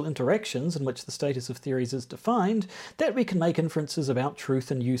social interactions in which the status of theories is defined, that we can make inferences about truth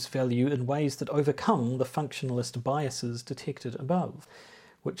and use value in ways that overcome the functionalist biases detected above.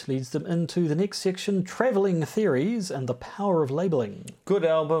 Which leads them into the next section, Travelling Theories and the Power of Labelling. Good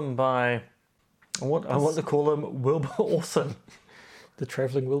album by, I want to call him Wilbur Orson. The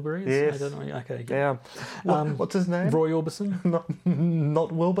Travelling Wilburys? Yes. I don't know. Okay. Yeah. What's his name? Roy Orbison?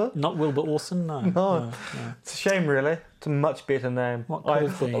 Not Wilbur? Not Wilbur Orson, no. No. It's a shame, really. It's a much better name. What could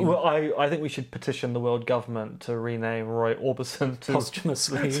have been? Well, I think we should petition the world government to rename Roy Orbison to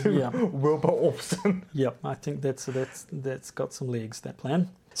posthumously. to Wilbur Orbison. Yep, I think that's got some legs, that plan.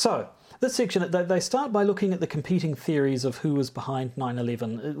 So, this section, they start by looking at the competing theories of who was behind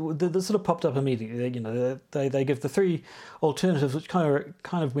 9/11. This sort of popped up immediately. You know, they give the three alternatives, which kind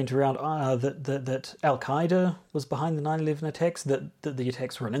of went around that Al Qaeda was behind the 9/11 attacks, that the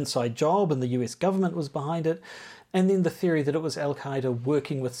attacks were an inside job and the US government was behind it, and then the theory that it was Al Qaeda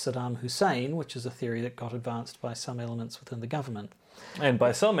working with Saddam Hussein, which is a theory that got advanced by some elements within the government. And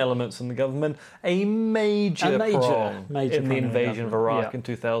by some elements in the government, a major prong in the invasion of Iraq in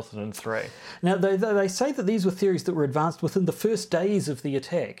 2003. Now, they say that these were theories that were advanced within the first days of the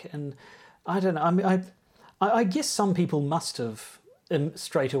attack. And I don't know, I guess some people must have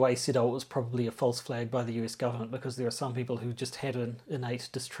straight away said, it was probably a false flag by the US government, because there are some people who just had an innate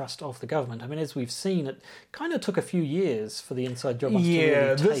distrust of the government. I mean, as we've seen, it kind of took a few years for the inside job to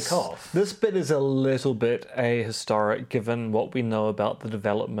really take off. This bit is a little bit ahistoric given what we know about the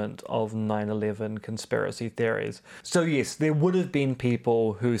development of 9/11 conspiracy theories. So yes, there would have been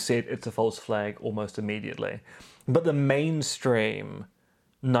people who said it's a false flag almost immediately. But the mainstream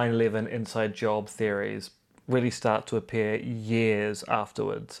 9/11 inside job theories really start to appear years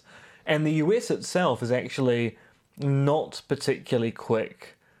afterwards. And the US itself is actually not particularly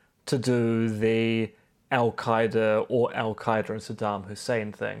quick to do the Al-Qaeda or Al-Qaeda and Saddam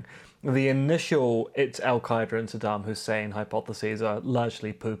Hussein thing. The initial it's Al-Qaeda and Saddam Hussein hypotheses are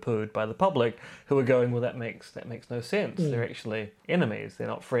largely poo-pooed by the public, who are going, well, that makes no sense. They're actually enemies. They're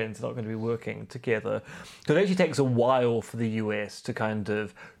not friends. They're not going to be working together. So it actually takes a while for the US to kind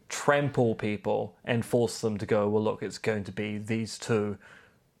of trample people and force them to go, well, look, it's going to be these two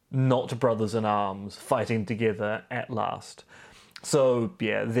not brothers in arms fighting together at last. So,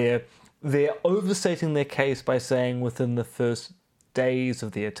 yeah, they're they're overstating their case by saying within the first days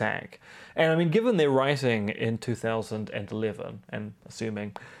of the attack. And I mean, given their writing in 2011, and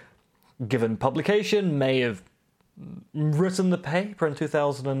assuming given publication, may have written the paper in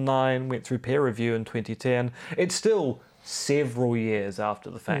 2009, went through peer review in 2010, it's still several years after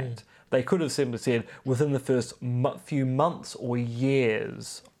the fact. They could have simply said within the first few months or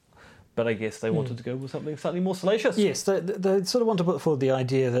years, but I guess they wanted to go with something slightly more salacious. Yes, they sort of want to put forward the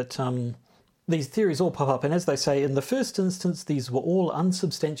idea that these theories all pop up, and as they say, in the first instance, these were all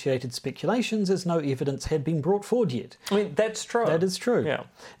unsubstantiated speculations as no evidence had been brought forward yet. I mean, that's true. That is true. Yeah.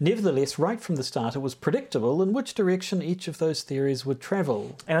 Nevertheless, right from the start, it was predictable in which direction each of those theories would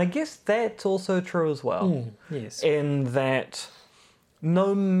travel. And I guess that's also true as well. Yes. In that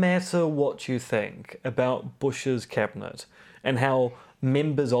no matter what you think about Bush's cabinet and how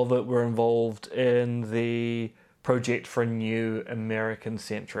members of it were involved in the project for a new American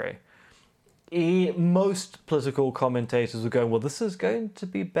century, most political commentators were going, well, this is going to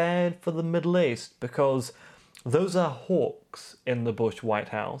be bad for the Middle East because those are hawks in the Bush White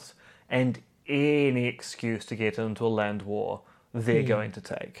House, and any excuse to get into a land war they're going to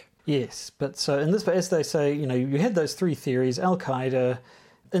take. Yes, but so in this, as they say, you had those three theories: Al-Qaeda,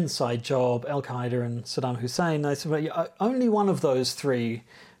 inside job, Al-Qaeda, and Saddam Hussein. They said, well, only one of those three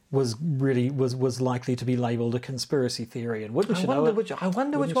was likely to be labelled a conspiracy theory, and wouldn't you know it? I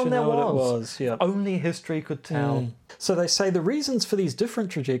wonder which Wouldn't one you that know what it was. was? Yeah. Only history could tell. So they say the reasons for these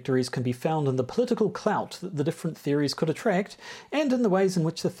different trajectories can be found in the political clout that the different theories could attract, and in the ways in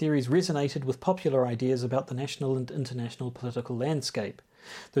which the theories resonated with popular ideas about the national and international political landscape.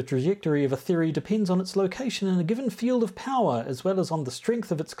 The trajectory of a theory depends on its location in a given field of power, as well as on the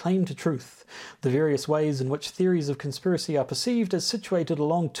strength of its claim to truth. The various ways in which theories of conspiracy are perceived as situated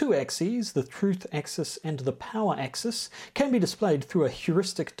along two axes, the truth axis and the power axis, can be displayed through a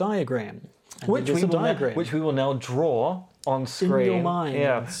heuristic diagram. Which we will now draw on screen. In your mind.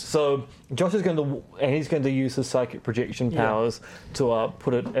 Yeah. So Josh is going to use his psychic projection powers to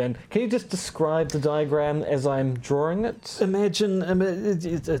put it in. Can you just describe the diagram as I'm drawing it? Imagine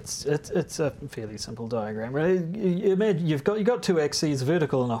it's a fairly simple diagram. Right? Imagine you've got two axes, a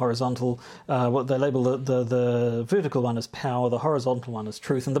vertical and a horizontal. What they label the vertical one as power, the horizontal one as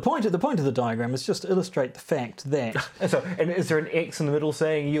truth. And the point of the diagram is just to illustrate the fact that. And is there an X in the middle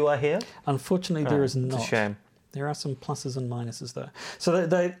saying you are here? Unfortunately, there is not. It's a shame. There are some pluses and minuses, though. So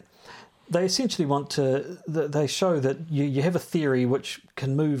they essentially want to... They show that you have a theory which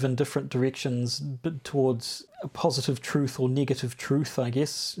can move in different directions towards a positive truth or negative truth, I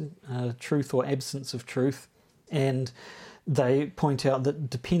guess, truth or absence of truth. And they point out that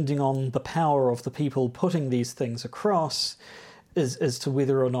depending on the power of the people putting these things across as to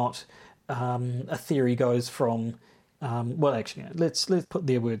whether or not a theory goes from... let's put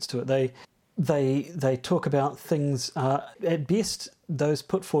their words to it. They talk about things, at best, those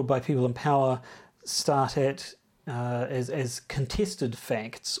put forward by people in power start at as contested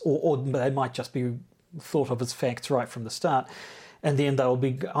facts, or they might just be thought of as facts right from the start, and then they'll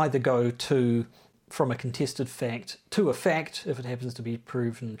be either go to from a contested fact to a fact, if it happens to be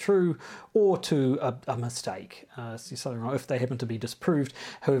proven true, or to a mistake, something wrong, if they happen to be disproved.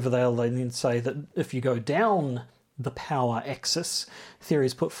 However, they'll then say that if you go down the power axis,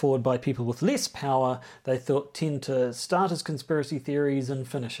 theories put forward by people with less power, they tend to start as conspiracy theories and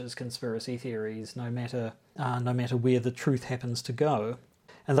finish as conspiracy theories, no matter where the truth happens to go.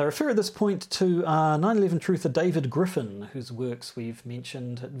 And they refer at this point to 9/11 truther David Griffin, whose works we've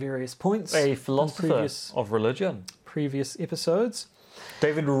mentioned at various points. A philosopher of religion. Previous episodes.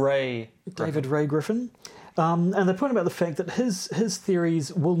 David Ray Griffin. And they point about the fact that his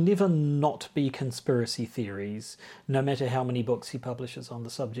theories will never not be conspiracy theories, no matter how many books he publishes on the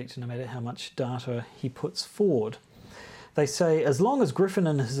subject, no matter how much data he puts forward. They say, as long as Griffin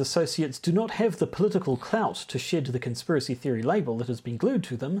and his associates do not have the political clout to shed the conspiracy theory label that has been glued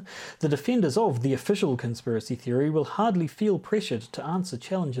to them, the defenders of the official conspiracy theory will hardly feel pressured to answer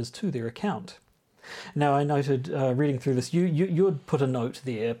challenges to their account. Now, I noted, reading through this, you had put a note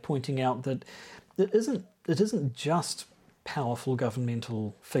there pointing out that it isn't just powerful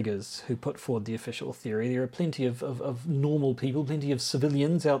governmental figures who put forward the official theory. There are plenty of normal people, plenty of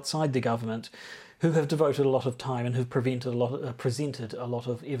civilians outside the government who have devoted a lot of time and have presented a lot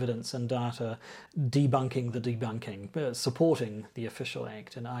of evidence and data debunking the debunking, supporting the official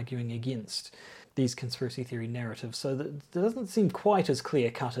act and arguing against these conspiracy theory narratives. So that it doesn't seem quite as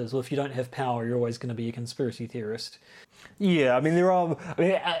clear-cut as, well, if you don't have power, you're always going to be a conspiracy theorist. Yeah,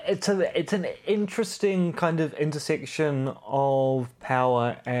 it's an interesting kind of intersection of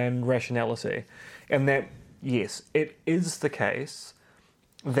power and rationality. And that, yes, it is the case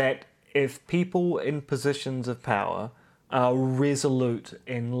that if people in positions of power are resolute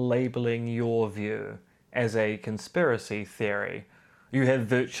in labelling your view as a conspiracy theory, you have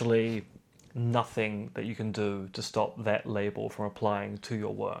virtually nothing that you can do to stop that label from applying to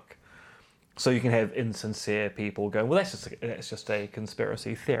your work. So you can have insincere people going, well, that's just a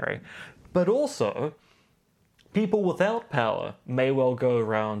conspiracy theory. But also, people without power may well go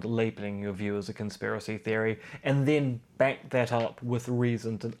around labelling your view as a conspiracy theory and then back that up with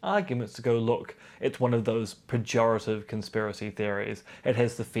reasons and arguments to go, look, it's one of those pejorative conspiracy theories. It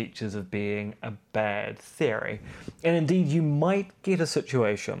has the features of being a bad theory. And indeed, you might get a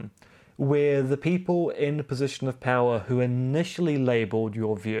situation where the people in a position of power who initially labelled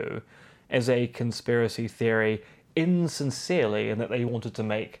your view as a conspiracy theory insincerely, and that they wanted to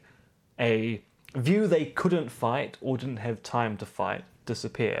make a view they couldn't fight or didn't have time to fight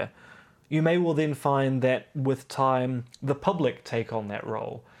disappear, you may well then find that with time the public take on that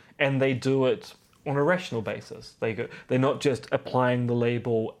role, and they do it on a rational basis. They're not just applying the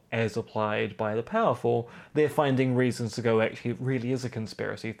label as applied by the powerful, they're finding reasons to go, actually, it really is a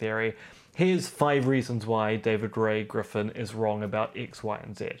conspiracy theory. Here's 5 reasons why David Ray Griffin is wrong about X, Y,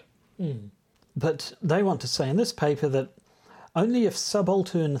 and Z. But they want to say in this paper that only if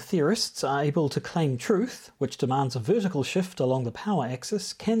subaltern theorists are able to claim truth, which demands a vertical shift along the power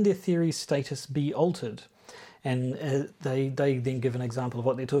axis, can their theory's status be altered. And they then give an example of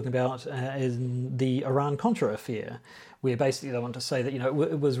what they're talking about in the Iran-Contra affair, where basically they want to say that,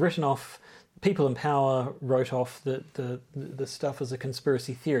 it was written off, people in power wrote off the stuff as a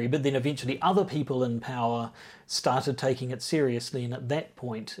conspiracy theory, but then eventually other people in power started taking it seriously, and at that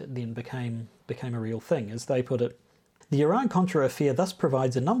point it then became a real thing, as they put it. The Iran-Contra affair thus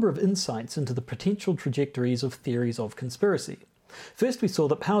provides a number of insights into the potential trajectories of theories of conspiracy. First, we saw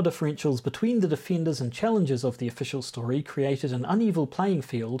that power differentials between the defenders and challengers of the official story created an uneven playing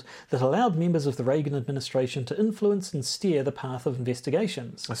field that allowed members of the Reagan administration to influence and steer the path of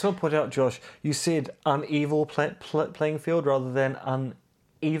investigations. I just want to point out, Josh, you said uneven playing field rather than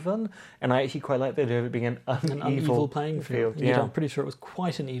uneven, and I actually quite like the idea of it being an uneven playing field. Yeah. I'm pretty sure it was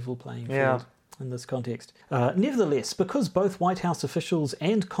quite an evil playing field. Yeah. In this context. Nevertheless, because both White House officials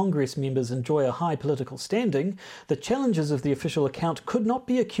and Congress members enjoy a high political standing, the challengers of the official account could not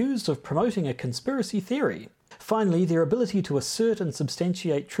be accused of promoting a conspiracy theory. Finally, their ability to assert and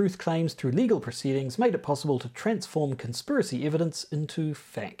substantiate truth claims through legal proceedings made it possible to transform conspiracy evidence into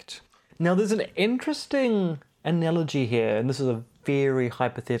fact. Now, there's an interesting analogy here, and this is a very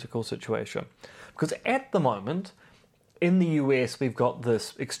hypothetical situation, because at the moment, in the US, we've got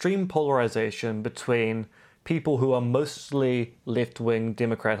this extreme polarization between people who are mostly left-wing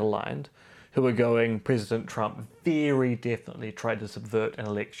Democrat-aligned, who are going, President Trump very definitely tried to subvert an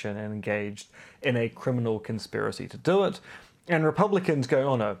election and engaged in a criminal conspiracy to do it, and Republicans going,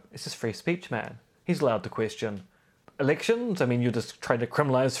 oh no, it's just free speech, man. He's allowed to question elections. I mean, you're just trying to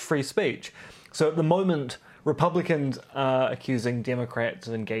criminalize free speech. So at the moment, Republicans are accusing Democrats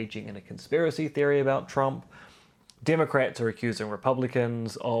of engaging in a conspiracy theory about Trump. Democrats are accusing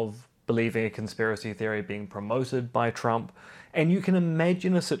Republicans of believing a conspiracy theory being promoted by Trump. And you can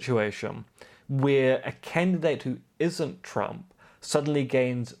imagine a situation where a candidate who isn't Trump suddenly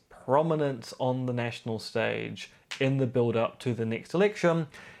gains prominence on the national stage in the build-up to the next election,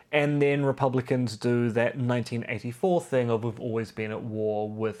 and then Republicans do that 1984 thing of we've always been at war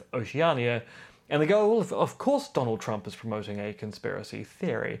with Oceania, and they go, well, of course Donald Trump is promoting a conspiracy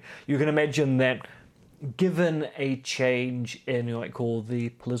theory. You can imagine that given a change in, you might call, the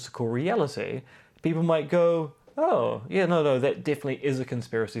political reality, people might go, oh, yeah, no, that definitely is a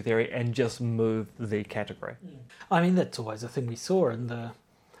conspiracy theory, and just move the category. I mean, that's always a thing we saw in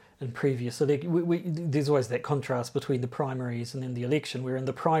previous. So there's always that contrast between the primaries and then the election, where in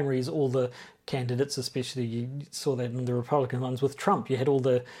the primaries, all the candidates, especially you saw that in the Republican ones with Trump, you had all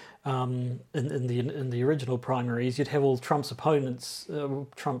the in the original primaries, you'd have all Trump's opponents,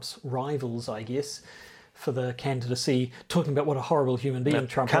 Trump's rivals, I guess, for the candidacy, talking about what a horrible human being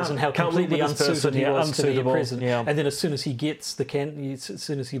Trump was and how completely unsuited he was to be a president. Yeah. And then as soon as he gets as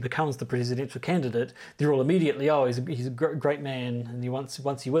soon as he becomes the presidential candidate, they're all immediately, oh, he's a great man, and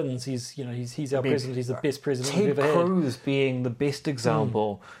once he wins, he's our president, he's the best president we've ever had. Ted Cruz being the best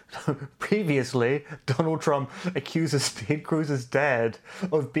example. Previously, Donald Trump accuses Ted Cruz's dad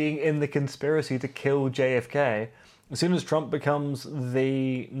of being in the conspiracy to kill JFK. As soon as Trump becomes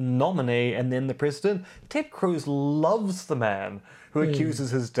the nominee and then the president, Ted Cruz loves the man who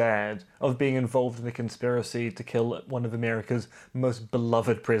accuses his dad of being involved in a conspiracy to kill one of America's most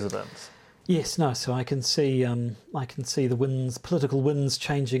beloved presidents. Yes, no. So I can see the political winds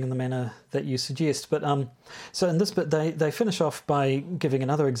changing in the manner that you suggest. But so in this bit, they finish off by giving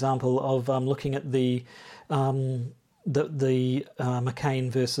another example of looking at the McCain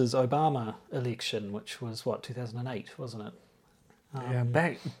versus Obama election, which was 2008, wasn't it? Yeah,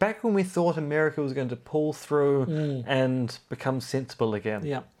 back when we thought America was going to pull through and become sensible again.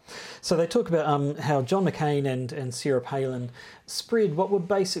 Yeah. So they talk about how John McCain and Sarah Palin spread what were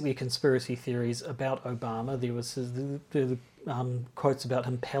basically conspiracy theories about Obama. There was the quotes about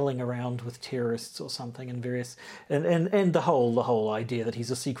him palling around with terrorists or something, and various and the whole idea that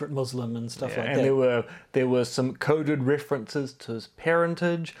he's a secret Muslim and stuff like that. And there were some coded references to his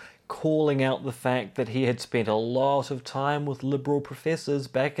parentage, calling out the fact that he had spent a lot of time with liberal professors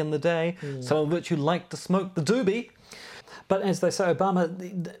back in the day, some of which who liked to smoke the doobie. But as they say,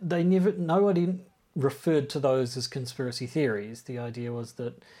 Obama, nobody referred to those as conspiracy theories. The idea was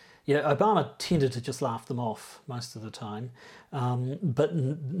that, Obama tended to just laugh them off most of the time, but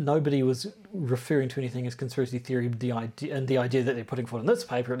nobody was referring to anything as conspiracy theory. The idea that they're putting forward in this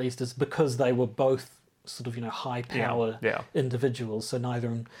paper, at least, is because they were both sort of high power individuals. So neither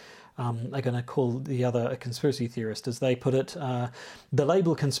of them are going to call the other a conspiracy theorist. As they put it, the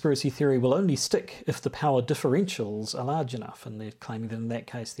label conspiracy theory will only stick if the power differentials are large enough, and they're claiming that in that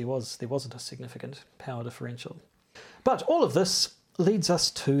case there wasn't a significant power differential. But all of this leads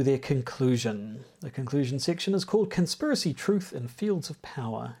us to their conclusion. The conclusion section is called Conspiracy, Truth and Fields of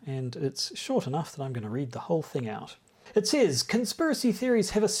Power, and it's short enough that I'm going to read the whole thing out. It says, conspiracy theories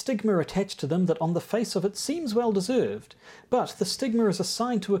have a stigma attached to them that on the face of it seems well deserved, but the stigma is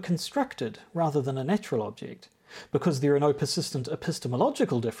assigned to a constructed rather than a natural object. Because there are no persistent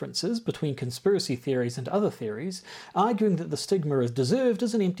epistemological differences between conspiracy theories and other theories, arguing that the stigma is deserved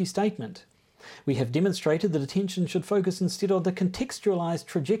is an empty statement. We have demonstrated that attention should focus instead on the contextualized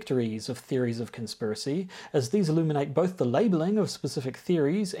trajectories of theories of conspiracy, as these illuminate both the labeling of specific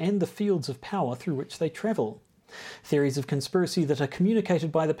theories and the fields of power through which they travel. Theories of conspiracy that are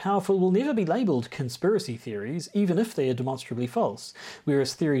communicated by the powerful will never be labelled conspiracy theories, even if they are demonstrably false,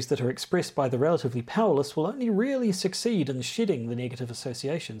 whereas theories that are expressed by the relatively powerless will only rarely succeed in shedding the negative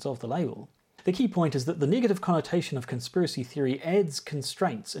associations of the label. The key point is that the negative connotation of conspiracy theory adds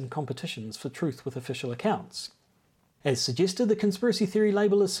constraints and competitions for truth with official accounts. As suggested, the conspiracy theory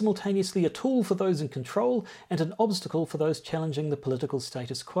label is simultaneously a tool for those in control and an obstacle for those challenging the political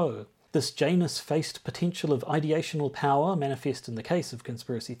status quo. This Janus-faced potential of ideational power, manifest in the case of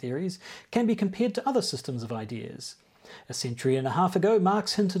conspiracy theories, can be compared to other systems of ideas. A century and a half ago,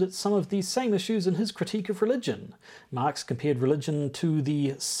 Marx hinted at some of these same issues in his critique of religion. Marx compared religion to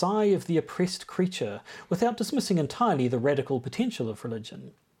the sigh of the oppressed creature, without dismissing entirely the radical potential of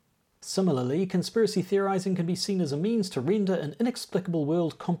religion. Similarly, conspiracy theorizing can be seen as a means to render an inexplicable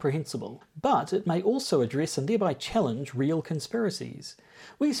world comprehensible, but it may also address and thereby challenge real conspiracies.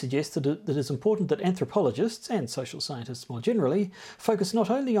 We suggest that it is important that anthropologists, and social scientists more generally, focus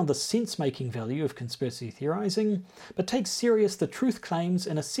not only on the sense-making value of conspiracy theorizing, but take serious the truth claims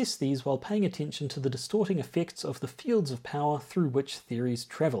and assess these while paying attention to the distorting effects of the fields of power through which theories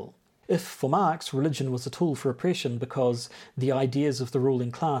travel. If, for Marx, religion was a tool for oppression because the ideas of the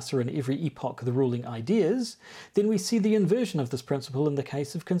ruling class are in every epoch the ruling ideas, then we see the inversion of this principle in the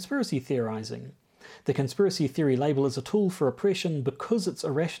case of conspiracy theorizing. The conspiracy theory label is a tool for oppression because its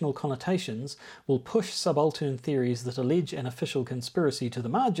irrational connotations will push subaltern theories that allege an official conspiracy to the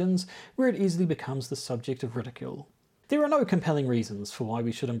margins, where it easily becomes the subject of ridicule. There are no compelling reasons for why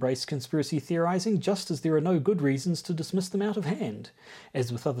we should embrace conspiracy theorizing, just as there are no good reasons to dismiss them out of hand.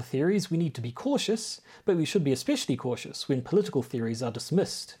 As with other theories, we need to be cautious, but we should be especially cautious when political theories are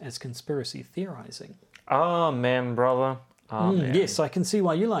dismissed as conspiracy theorizing. Amen, brother. Amen. Yes, I can see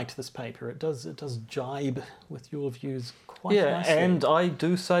why you liked this paper. It does jibe with your views quite nicely. Yeah, and I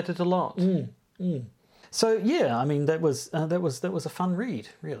do cite it a lot. So yeah, I mean that was a fun read,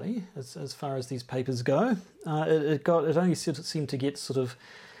 really, as far as these papers go. It only seemed to get sort of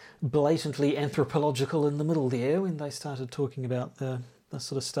blatantly anthropological in the middle there when they started talking about the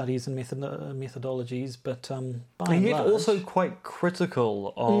sort of studies and methodologies, but by and yet large, also quite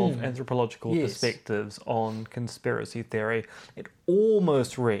critical of anthropological perspectives on conspiracy theory. It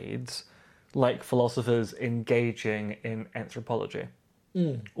almost reads like philosophers engaging in anthropology.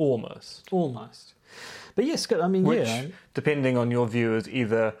 Almost. But yes, I mean, which, depending on your view, is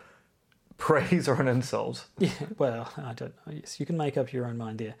either praise or an insult. Yeah, well, I don't know. Yes, you can make up your own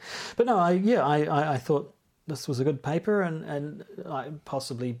mind there. But no, I thought this was a good paper, and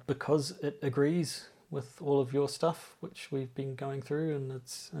possibly because it agrees with all of your stuff, which we've been going through, and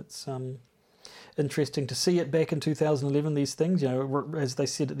it's interesting to see it back in 2011. These things, as they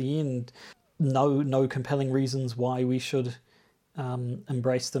said at the end, no compelling reasons why we should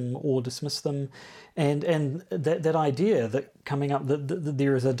embrace them or dismiss them, and that idea that coming up that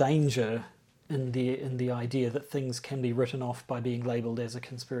there is a danger in the idea that things can be written off by being labelled as a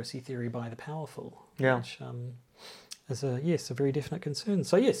conspiracy theory by the powerful. Yeah. Which is a very definite concern.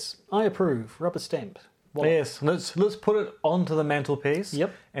 So yes, I approve. Rubber stamp. Yes, let's put it onto the mantelpiece.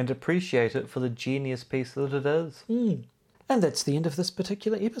 Yep. And appreciate it for the genius piece that it is. And that's the end of this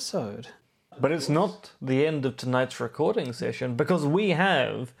particular episode. But it's not the end of tonight's recording session, because we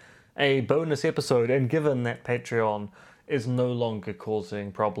have a bonus episode, and given that Patreon is no longer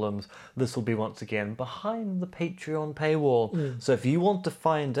causing problems, this will be once again behind the Patreon paywall. So if you want to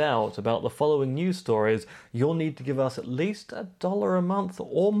find out about the following news stories, you'll need to give us at least $1 a month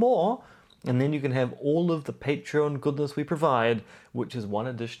or more, and then you can have all of the Patreon goodness we provide, which is one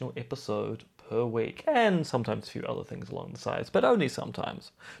additional episode per week, and sometimes a few other things along the sides, but only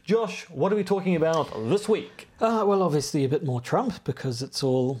sometimes. Josh, what are we talking about this week? Well, obviously a bit more Trump, because it's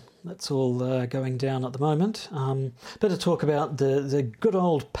all going down at the moment. But to talk about the good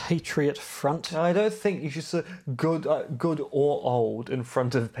old Patriot Front. I don't think you should say good or old in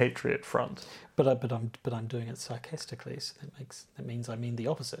front of Patriot Front. But I'm doing it sarcastically, so that means I mean the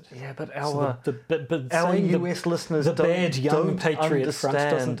opposite. Yeah, but So our saying US listeners the bad young don't Patriot Front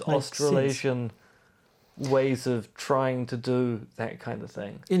understand doesn't make Australasian ways of trying to do that kind of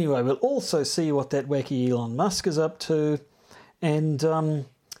thing. Anyway, we'll also see what that wacky Elon Musk is up to, and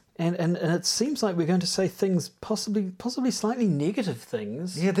it seems like we're going to say things possibly slightly negative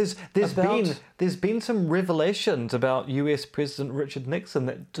things. Yeah, there's been some revelations about US President Richard Nixon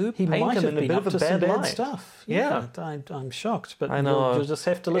that do He paint might him have in a been bit up of a to some bad bad light. stuff. Yeah. I'm shocked, but I know. you'll just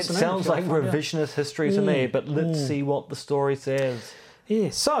have to listen. It sounds like revisionist history to me, but let's see what the story says.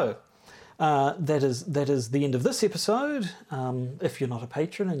 Yeah, so that is the end of this episode. If you're not a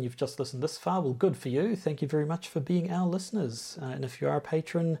patron and you've just listened this far, well, good for you. Thank you very much for being our listeners. And if you are a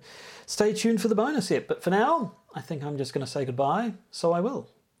patron, stay tuned for the bonus ep. But for now, I think I'm just going to say goodbye, so I will.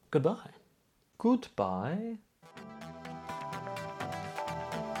 Goodbye. Goodbye.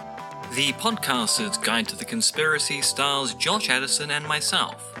 The Podcaster's Guide to the Conspiracy stars Josh Addison and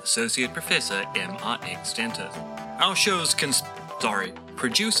myself, Associate Professor MRX Dentist. Our show's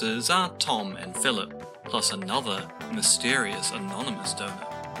producers are Tom and Philip, plus another mysterious anonymous donor.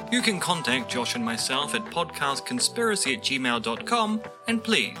 You can contact Josh and myself at podcastconspiracy@gmail.com, and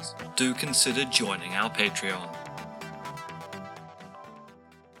please do consider joining our Patreon.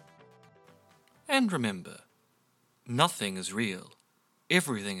 And remember, nothing is real,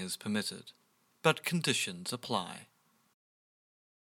 everything is permitted, but conditions apply.